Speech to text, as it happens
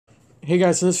Hey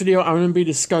guys, in this video I'm going to be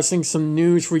discussing some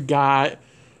news we got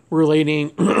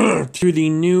relating to the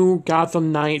new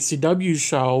Gotham Knights CW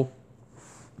show.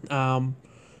 So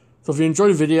if you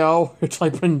enjoyed the video, hit the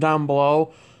like button down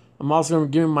below. I'm also going to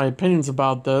be giving my opinions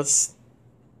about this.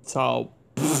 So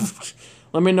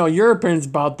let me know your opinions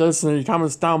about this in the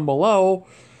comments down below.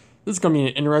 This is going to be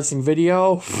an interesting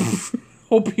video.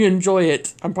 Hope you enjoy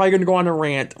it. I'm probably going to go on a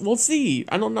rant. We'll see.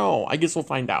 I don't know. I guess we'll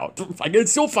find out. I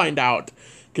guess you'll find out.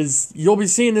 Because you'll be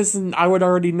seeing this and I would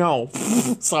already know.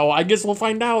 So I guess we'll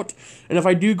find out. And if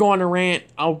I do go on a rant,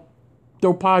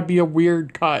 there'll probably be a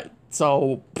weird cut.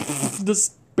 So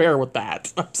just bear with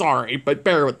that. I'm sorry, but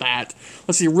bear with that.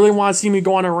 Unless you really want to see me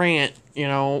go on a rant, you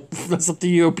know, that's up to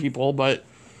you people, but,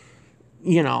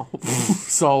 you know.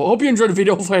 So hope you enjoyed the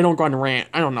video. Hopefully I don't go on a rant.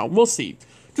 I don't know. We'll see.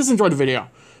 Just enjoy the video.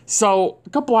 So, a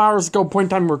couple hours ago, point in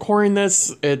time recording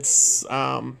this, it's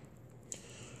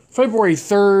February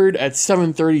 3rd at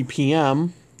 7:30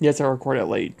 p.m. Yes, I record it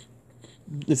late.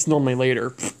 It's normally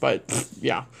later, but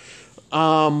yeah.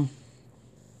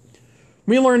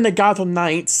 We learned that Gotham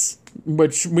Knights,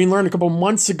 which we learned a couple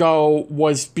months ago,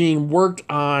 was being worked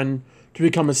on to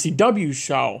become a CW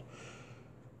show.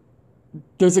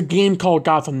 There's a game called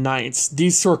Gotham Knights.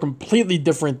 These two are completely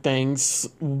different things.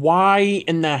 Why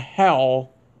in the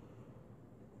hell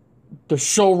the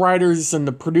show writers and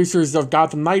the producers of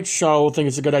Gotham Knights show think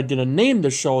it's a good idea to name the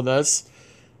show this?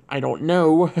 I don't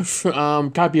know.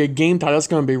 Copy a game title. That's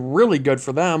going to be really good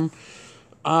for them.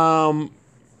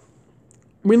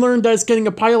 We learned that it's getting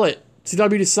a pilot.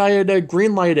 CW decided to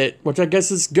greenlight it, which I guess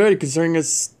is good considering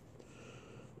it's,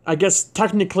 I guess,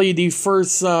 technically the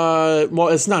first, well,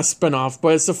 it's not a spinoff,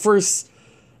 but it's the first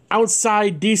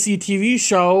outside DCTV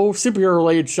show,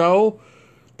 superhero-related show,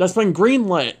 that's been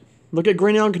greenlit. Look at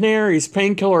Green Arrow Canaries,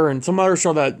 Painkiller, and some other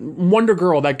show, that Wonder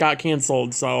Girl that got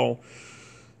canceled. So,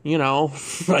 you know,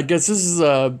 I guess this is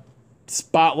a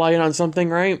spotlight on something,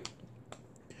 right?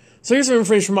 So here's some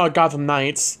information about Gotham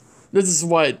Knights. This is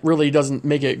what really doesn't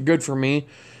make it good for me.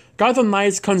 Gotham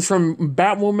Knights comes from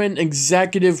Batwoman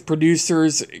executive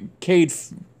producers Cade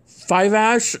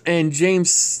Fivash and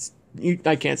James,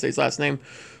 I can't say his last name,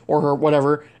 or her,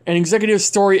 whatever, and executive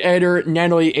story editor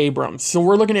Natalie Abrams. So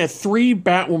we're looking at three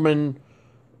Batwoman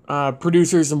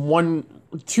producers and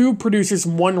two producers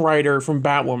and one writer from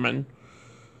Batwoman,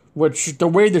 which the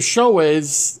way the show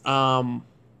is, that's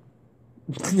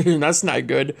not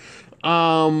good.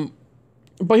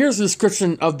 But here's the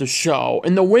description of the show.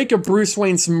 In the wake of Bruce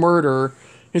Wayne's murder,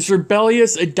 his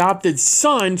rebellious adopted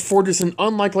son forges an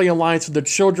unlikely alliance with the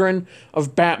children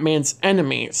of Batman's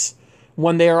enemies,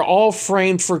 when they are all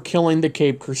framed for killing the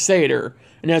Cape Crusader.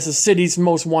 And as the city's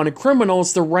most wanted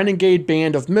criminals, the renegade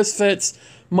band of misfits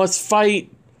must fight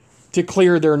to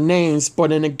clear their names,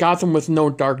 but in a Gotham with no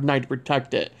Dark Knight to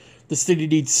protect it. The city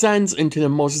descends into the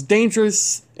most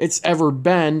dangerous it's ever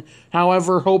been.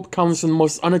 However, hope comes from the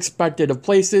most unexpected of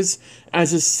places,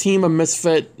 as this team of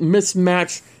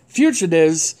mismatched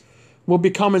fugitives will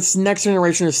become its next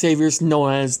generation of saviors,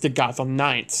 known as the Gotham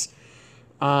Knights.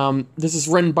 This is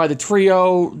written by the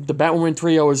trio. The Batwoman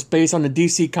trio is based on the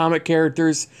DC comic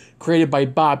characters created by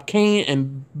Bob Kane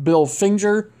and Bill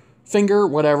Finger,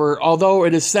 whatever. Although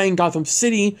it is set in Gotham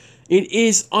City, it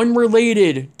is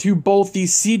unrelated to both the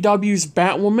CW's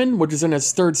Batwoman, which is in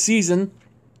its third season,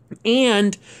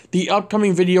 and the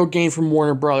upcoming video game from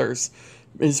Warner Brothers.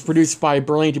 It is produced by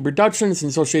Berlanti Productions in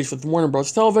association with Warner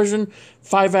Bros. Television.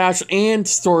 Fivash and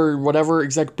Story whatever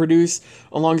executive produce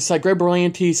alongside Greg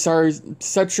Berlanti, Sarah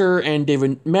Setcher, and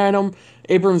David Madam.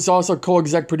 Abrams is also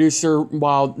co-exec producer,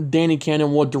 while Danny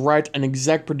Cannon will direct and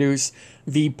exec produce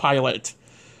the pilot.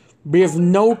 We have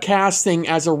no casting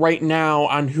as of right now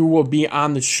on who will be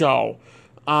on the show.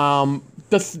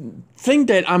 The thing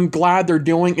that I'm glad they're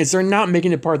doing is they're not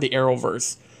making it part of the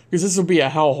Arrowverse, because this would be a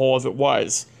hellhole if it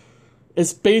was.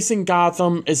 It's based in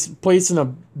Gotham. It's placed in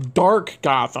a dark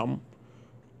Gotham.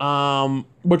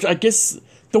 Which I guess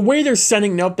the way they're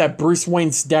setting up that Bruce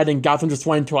Wayne's dead and Gotham just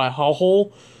went into a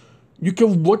hellhole, you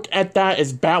could look at that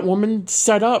as Batwoman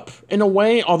set up in a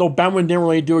way, although Batwoman didn't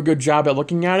really do a good job at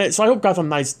looking at it. So I hope Gotham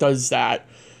Knights does that,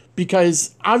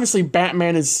 because obviously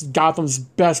Batman is Gotham's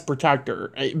best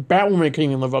protector. Batwoman couldn't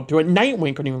even live up to it.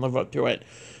 Nightwing couldn't even live up to it.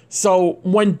 So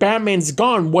when Batman's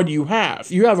gone, what do you have?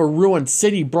 You have a ruined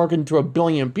city broken into a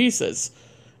billion pieces.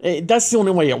 That's the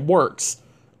only way it works.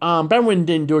 Batman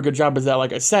didn't do a good job of that,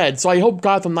 like I said. So I hope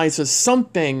Gotham Knights is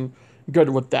something good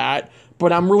with that.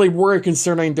 But I'm really worried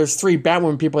concerning there's three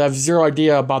Batwoman people that have zero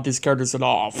idea about these characters at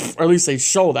all. Or at least they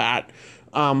show that.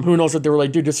 Who knows what they really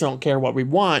do, just don't care what we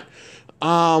want.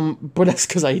 But that's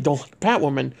because I don't like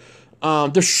Batwoman.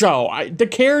 The show. The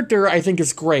character, I think,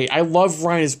 is great. I love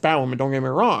Ryan as Batwoman, don't get me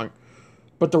wrong.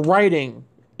 But the writing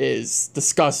is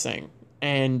disgusting.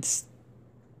 And,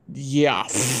 yeah.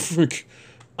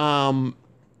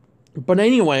 But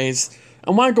anyways,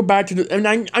 I want to go back to and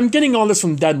I'm getting all this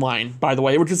from Deadline, by the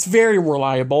way, which is very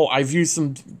reliable. I've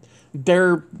used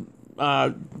their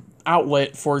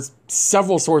outlet for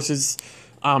several sources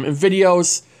and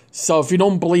videos. So if you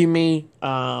don't believe me,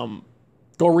 go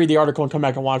read the article and come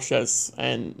back and watch this.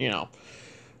 And, you know.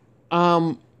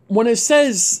 When it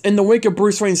says, in the wake of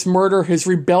Bruce Wayne's murder, his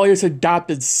rebellious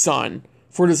adopted son,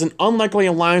 for it is an unlikely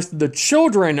alliance with the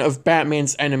children of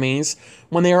Batman's enemies,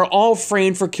 when they are all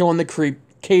framed for killing the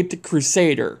Caped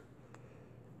Crusader.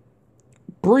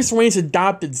 Bruce Wayne's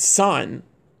adopted son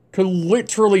could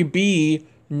literally be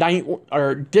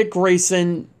Dick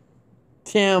Grayson,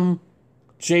 Tim,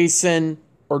 Jason,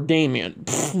 or Damian.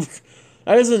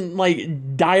 That doesn't,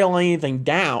 like, dial anything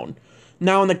down.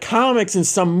 Now, in the comics and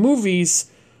some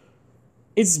movies,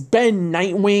 it's been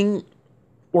Nightwing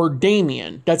or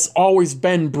Damian. That's always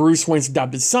been Bruce Wayne's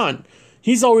adopted son.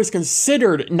 He's always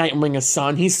considered Nightwing a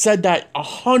son. He's said that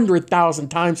 100,000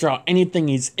 times throughout anything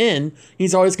he's in.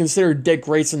 He's always considered Dick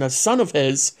Grayson a son of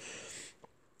his.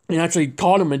 And actually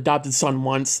called him adopted son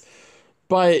once.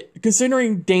 But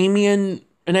considering Damian,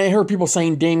 and I heard people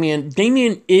saying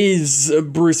Damian is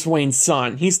Bruce Wayne's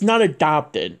son. He's not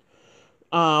adopted.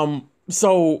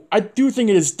 So I do think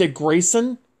it is Dick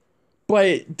Grayson.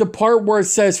 But the part where it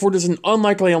says, for there's an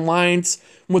unlikely alliance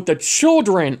with the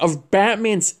children of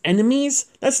Batman's enemies,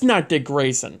 that's not Dick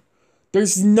Grayson.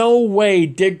 There's no way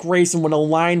Dick Grayson would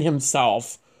align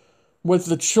himself with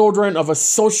the children of a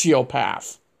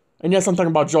sociopath. And yes, I'm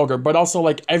talking about Joker, but also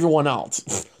like everyone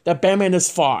else that Batman has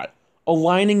fought.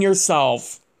 Aligning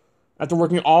yourself after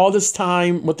working all this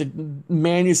time with the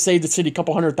man who saved the city a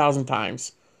couple 100,000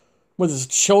 times. With his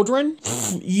children?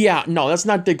 Yeah, no, that's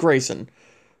not Dick Grayson.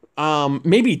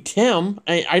 Maybe Tim.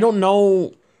 I don't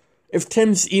know if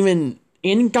Tim's even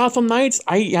in Gotham Knights.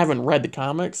 I haven't read the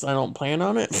comics. I don't plan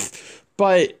on it.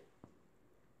 But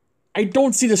I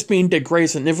don't see this being Dick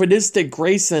Grayson. If it is Dick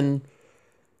Grayson,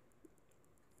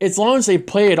 as long as they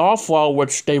play it off well,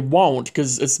 which they won't,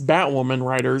 because it's Batwoman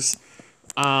writers,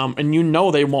 and you know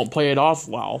they won't play it off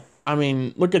well. I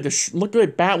mean, look at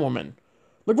Batwoman.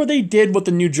 Look what they did with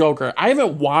the new Joker. I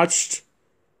haven't watched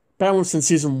Batwoman since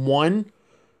season 1.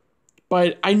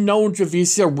 But I know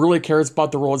Javicia really cares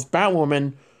about the role as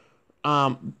Batwoman,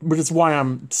 which is why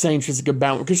I'm saying she's a good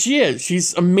Batwoman. Because she is.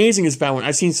 She's amazing as Batwoman.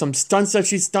 I've seen some stunts that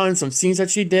she's done, some scenes that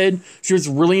she did. She was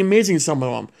really amazing in some of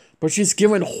them. But she's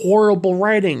given horrible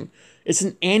writing. It's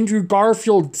an Andrew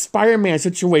Garfield Spider-Man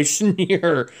situation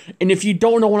here. And if you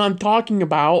don't know what I'm talking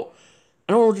about,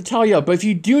 I don't know what to tell you. But if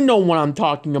you do know what I'm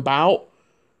talking about,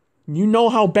 you know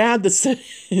how bad this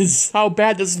is. How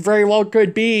bad this very well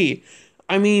could be.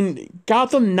 I mean,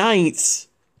 Gotham Knights,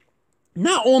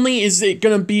 not only is it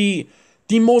going to be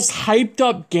the most hyped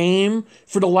up game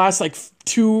for the last,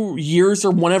 2 years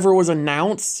or whenever it was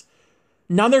announced,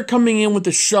 now they're coming in with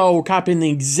the show copying the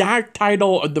exact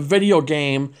title of the video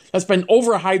game that's been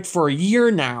overhyped for a year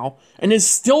now and is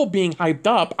still being hyped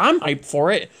up. I'm hyped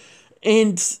for it.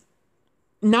 And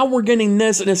now we're getting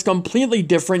this, and it's completely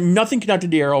different. Nothing connected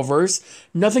to the Arrowverse.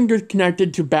 Nothing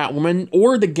connected to Batwoman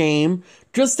or the game.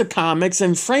 Just the comics.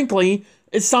 And frankly,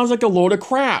 it sounds like a load of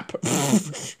crap.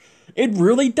 It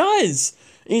really does.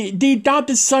 The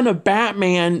adopted son of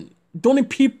Batman, the only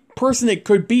person it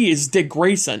could be is Dick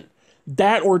Grayson.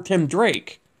 That or Tim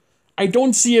Drake. I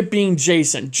don't see it being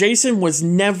Jason. Jason was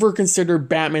never considered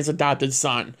Batman's adopted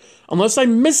son. Unless I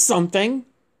missed something.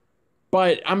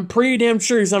 But I'm pretty damn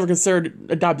sure he's never considered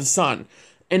adopted son.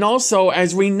 And also,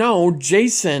 as we know,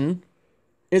 Jason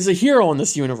is a hero in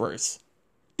this universe.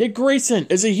 Dick Grayson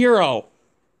is a hero.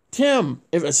 Tim,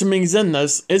 assuming he's in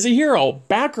this, is a hero.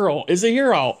 Batgirl is a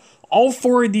hero. All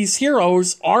 4 of these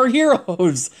heroes are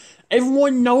heroes.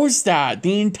 Everyone knows that.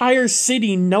 The entire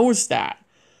city knows that.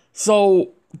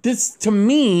 So, this, to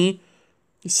me,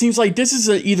 seems like this is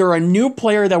either a new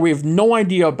player that we have no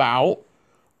idea about,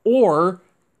 or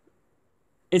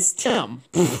it's Tim.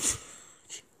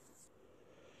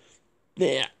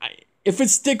 Yeah, if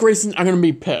it's Dick Grayson, I'm going to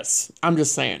be pissed. I'm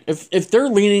just saying. If they're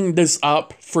leaning this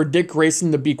up for Dick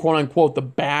Grayson to be quote-unquote the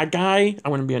bad guy,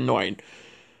 I'm going to be annoyed.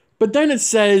 But then it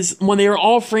says, when they are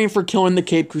all framed for killing the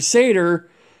Caped Crusader,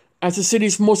 as the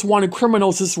city's most wanted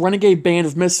criminals, this renegade band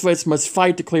of misfits must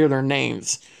fight to clear their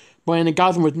names. But in a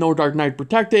Gotham with no Dark Knight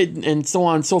protected, and so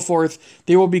on and so forth,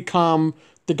 they will become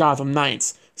the Gotham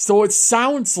Knights. So it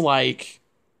sounds like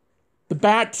the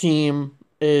Bat Team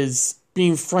is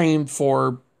being framed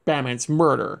for Batman's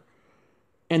murder.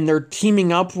 and they're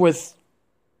teaming up with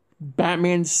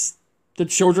the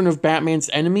children of Batman's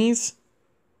enemies.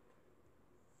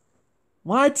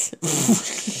 What?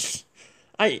 This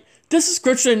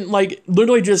description, like,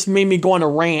 literally just made me go on a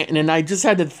rant, and then I just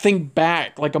had to think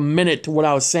back, like, a minute to what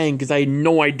I was saying, because I had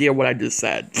no idea what I just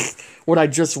said. What I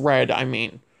just read, I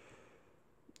mean.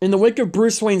 In the wake of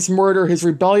Bruce Wayne's murder, his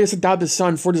rebellious adopted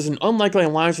son forges an unlikely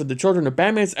alliance with the children of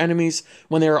Batman's enemies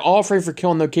when they are all afraid for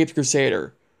killing the Caped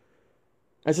Crusader.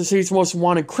 As the city's most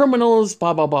wanted criminals,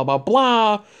 blah, blah, blah, blah,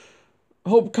 blah.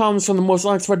 Hope comes from the most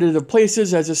unexpected of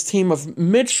places as this team of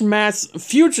mismatched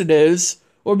fugitives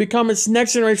will become its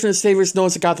next generation of saviors known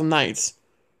as the Gotham Knights.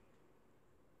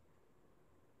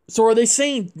 So are they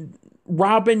saying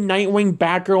Robin, Nightwing,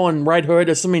 Batgirl, and Red Hood,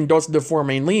 assuming those are the four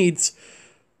main leads,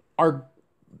 are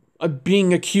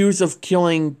being accused of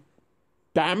killing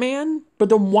Batman? But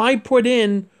then why put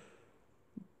in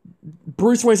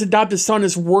Bruce Wayne's adopted son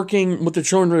is working with the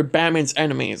children of Batman's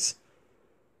enemies?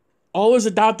 All his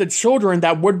adopted children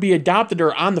that would be adopted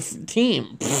are on the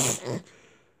team.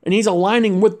 And he's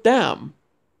aligning with them.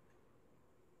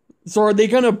 So are they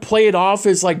going to play it off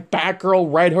as like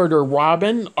Batgirl, Red Hood, or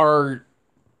Robin are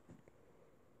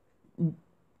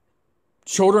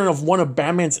children of one of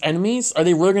Batman's enemies? Are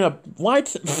they really going to...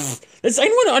 What? Does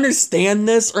anyone understand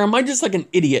this? Or am I just like an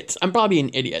idiot? I'm probably an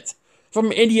idiot. If I'm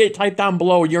an idiot, type down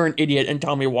below you're an idiot and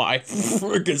tell me why.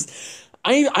 Because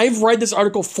I've read this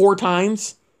article 4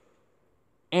 times.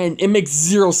 And it makes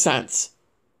 0 sense.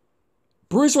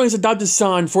 Bruce Wayne's adopted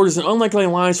son forges an unlikely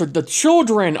alliance with the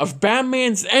children of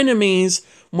Batman's enemies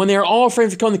when they are all afraid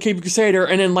to become the Caped Crusader,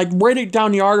 and then, like, right it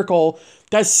down the article,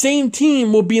 that same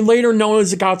team will be later known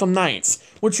as the Gotham Knights,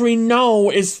 which we know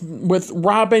is with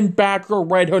Robin, Batgirl,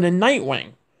 Red Hood, and Nightwing.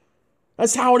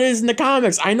 That's how it is in the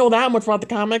comics. I know that much about the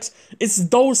comics. It's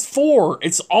those 4.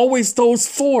 It's always those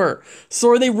 4.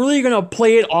 So are they really going to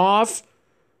play it off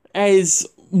as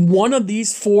one of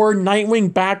these 4,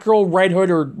 Nightwing, Batgirl, Red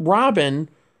Hood, or Robin,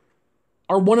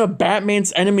 are one of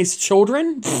Batman's enemies'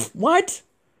 children? What?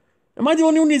 Am I the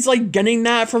only one who's, like, getting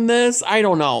that from this? I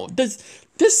don't know. This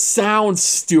sounds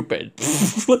stupid.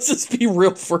 Let's just be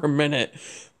real for a minute.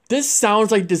 This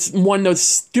sounds like one of the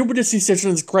stupidest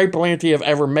decisions Greg Berlanti have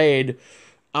ever made,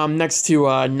 next to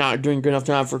not doing good enough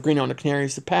job for Green on the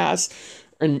Canaries to pass,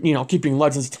 and, you know, keeping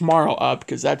Legends Tomorrow up,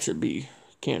 because that should be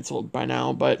canceled by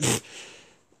now, but...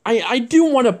 I do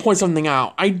want to point something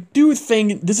out. I do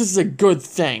think this is a good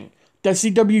thing that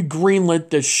CW greenlit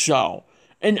this show.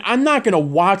 And I'm not going to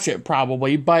watch it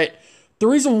probably, but the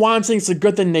reason why I'm saying it's a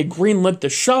good thing they greenlit the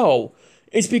show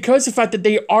is because of the fact that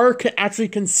they are actually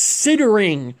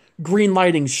considering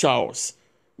greenlighting shows.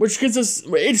 Which gives us,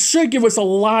 it should give us a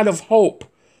lot of hope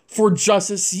for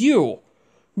Justice U.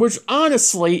 Which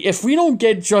honestly, if we don't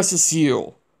get Justice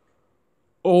U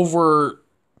over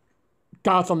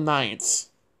Gotham Knights,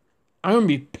 I'm going to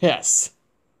be pissed.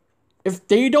 If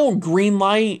they don't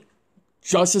greenlight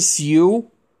Justice U,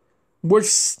 which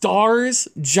stars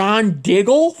John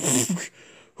Diggle,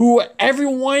 who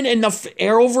everyone in the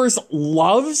Arrowverse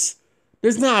loves,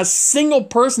 there's not a single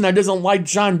person that doesn't like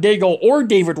John Diggle or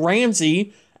David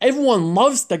Ramsey. Everyone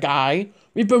loves the guy.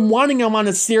 We've been wanting him on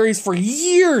a series for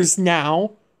years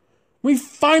now. We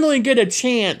finally get a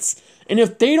chance. And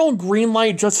if they don't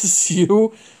greenlight Justice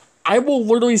U, I will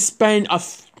literally spend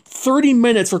 30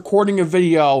 minutes recording a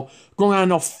video going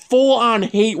on a full-on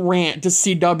hate rant to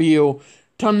CW,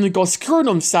 telling them to go screw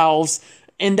themselves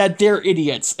and that they're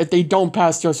idiots if they don't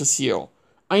pass Justice U.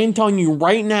 I am telling you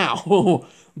right now,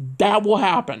 that will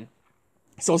happen.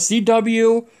 So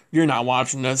CW, you're not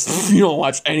watching this. You don't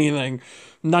watch anything.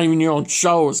 Not even your own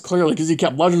shows, clearly, because you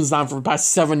kept Legends on for the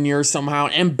past 7 years somehow.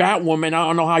 And Batwoman, I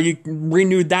don't know how you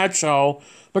renewed that show.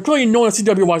 But clearly no one at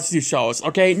CW watches these shows,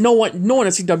 okay? No one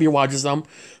at CW watches them.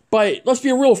 But let's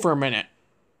be real for a minute.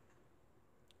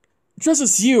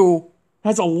 Justice U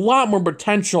has a lot more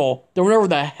potential than whatever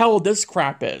the hell this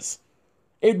crap is.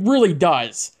 It really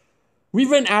does. We've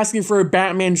been asking for a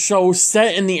Batman show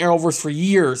set in the Arrowverse for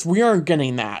years. We aren't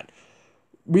getting that.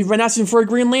 We've been asking for a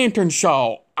Green Lantern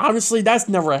show. Obviously, that's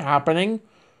never happening.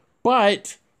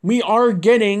 But we are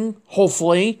getting,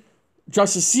 hopefully,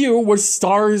 Justice U, which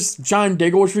stars John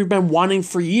Diggle, which we've been wanting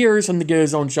for years him to get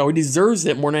his own show. He deserves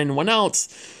it more than anyone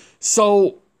else.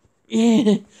 So,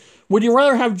 would you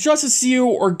rather have Justice U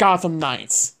or Gotham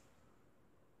Knights?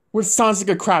 Which sounds like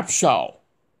a crap show.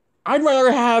 I'd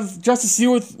rather have Justice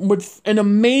U with an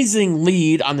amazing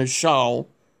lead on the show,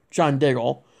 John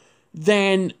Diggle,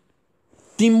 than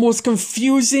the most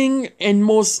confusing and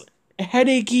most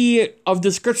headachy of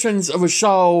descriptions of a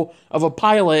show, of a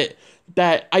pilot,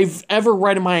 that I've ever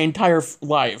read in my entire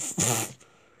life.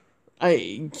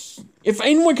 If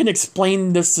anyone can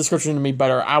explain this description to me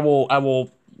better, I will,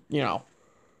 you know,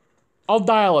 I'll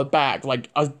dial it back like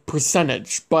a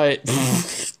percentage, but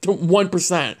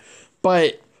 1%.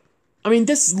 But I mean,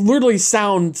 this literally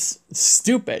sounds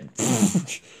stupid.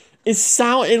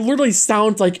 It literally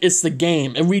sounds like it's the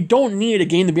game, and we don't need a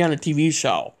game to be on a TV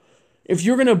show. If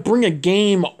you're gonna bring a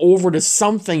game over to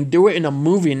something, do it in a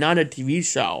movie, not a TV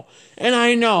show. And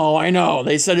I know,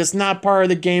 they said it's not part of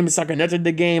the game, it's not connected to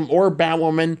the game or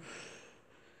Batwoman.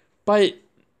 But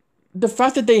the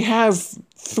fact that they have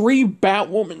three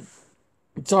Batwoman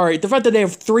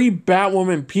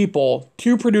people,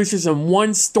 2 producers and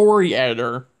 1 story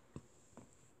editor,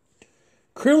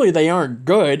 clearly they aren't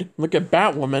good. Look at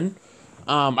Batwoman.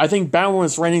 I think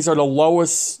Batwoman's ratings are the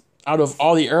lowest out of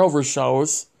all the Arrowverse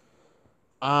shows.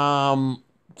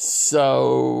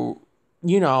 So,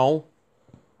 you know,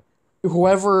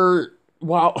 whoever,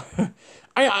 well,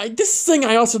 this thing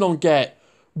I also don't get.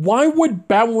 Why would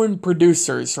Batwoman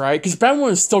producers, right? Because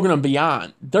Batwoman is still going to be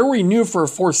on. They're renewed for a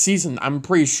 4th season, I'm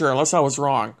pretty sure, unless I was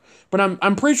wrong. But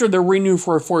I'm pretty sure they're renewed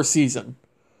for a 4th season.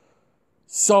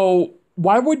 So,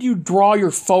 why would you draw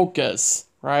your focus,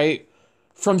 right,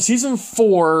 from season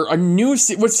 4,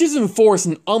 season 4 is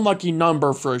an unlucky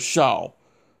number for a show.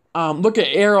 Look at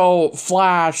Arrow,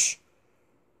 Flash,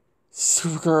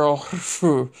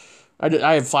 Supergirl. I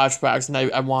had flashbacks and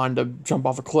I wanted to jump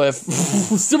off a cliff.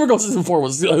 Supergirl season 4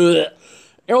 was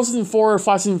Arrow season 4,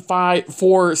 Flash season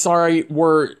 4,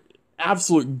 were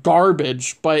absolute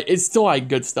garbage, but it's still like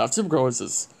good stuff. Supergirl was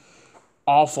just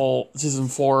awful season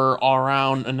 4 all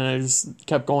around, and then it just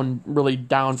kept going really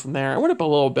down from there. I went up a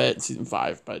little bit in season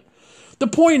 5, but the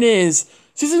point is,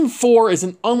 season 4 is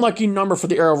an unlucky number for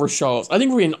the Arrowverse shows. I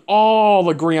think we can all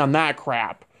agree on that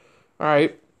crap.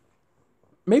 Alright?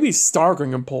 Maybe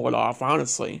Stargirl can pull it off,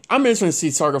 honestly. I'm interested to see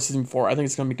Stargirl season 4. I think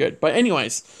it's going to be good. But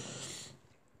anyways,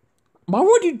 why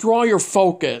would you draw your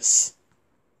focus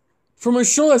from a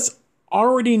show that's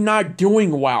already not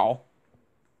doing well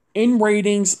in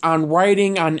ratings, on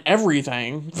writing, on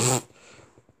everything,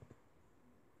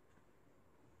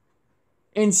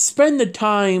 and spend the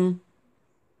time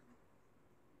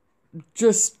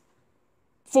just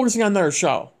focusing on their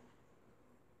show?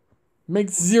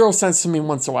 Makes 0 sense to me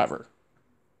whatsoever.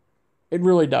 It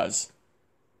really does.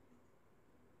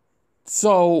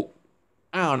 So,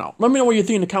 I don't know. Let me know what you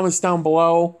think in the comments down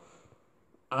below.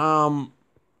 I'm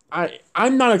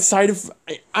not excited.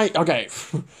 Okay.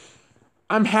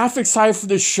 I'm half excited for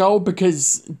this show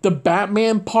because the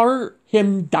Batman part,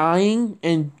 him dying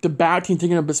and the Bat Team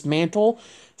taking up his mantle,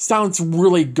 sounds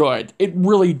really good. It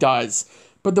really does.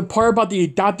 But the part about the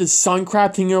adopted son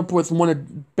crap teaming up with one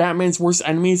of Batman's worst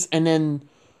enemies and then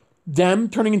them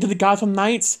turning into the Gotham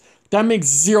Knights, that makes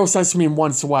 0 sense to me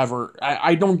whatsoever.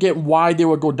 I don't get why they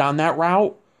would go down that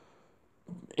route.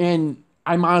 And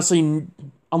I'm honestly,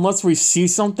 unless we see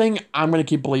something, I'm going to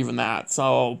keep believing that.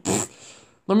 So,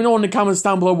 let me know in the comments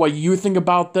down below what you think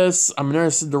about this. I'm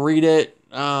interested to read it.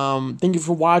 Thank you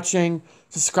for watching.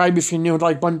 Subscribe if you're new. Hit the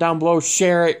like button down below.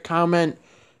 Share it. Comment.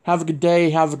 Have a good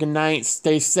day. Have a good night.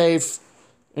 Stay safe.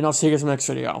 And I'll see you guys in the next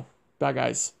video. Bye,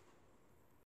 guys.